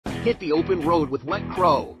Hit the open road with Wet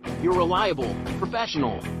Crow, your reliable,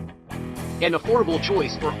 professional, and affordable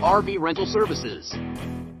choice for RV rental services.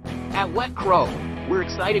 At Wet Crow, we're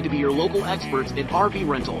excited to be your local experts in RV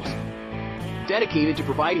rentals, dedicated to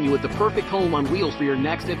providing you with the perfect home on wheels for your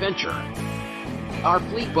next adventure. Our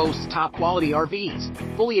fleet boasts top-quality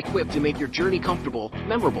RVs, fully equipped to make your journey comfortable,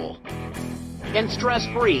 memorable, and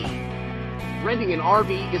stress-free. Renting an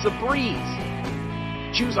RV is a breeze.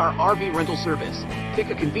 Choose our RV rental service, pick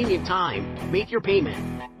a convenient time, make your payment,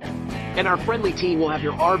 and our friendly team will have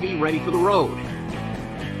your RV ready for the road.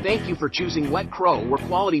 Thank you for choosing Wet Crow, where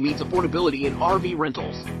quality meets affordability in RV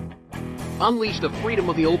rentals. Unleash the freedom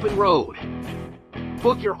of the open road.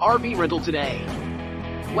 Book your RV rental today.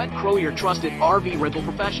 Wet Crow, your trusted RV rental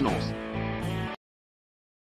professionals.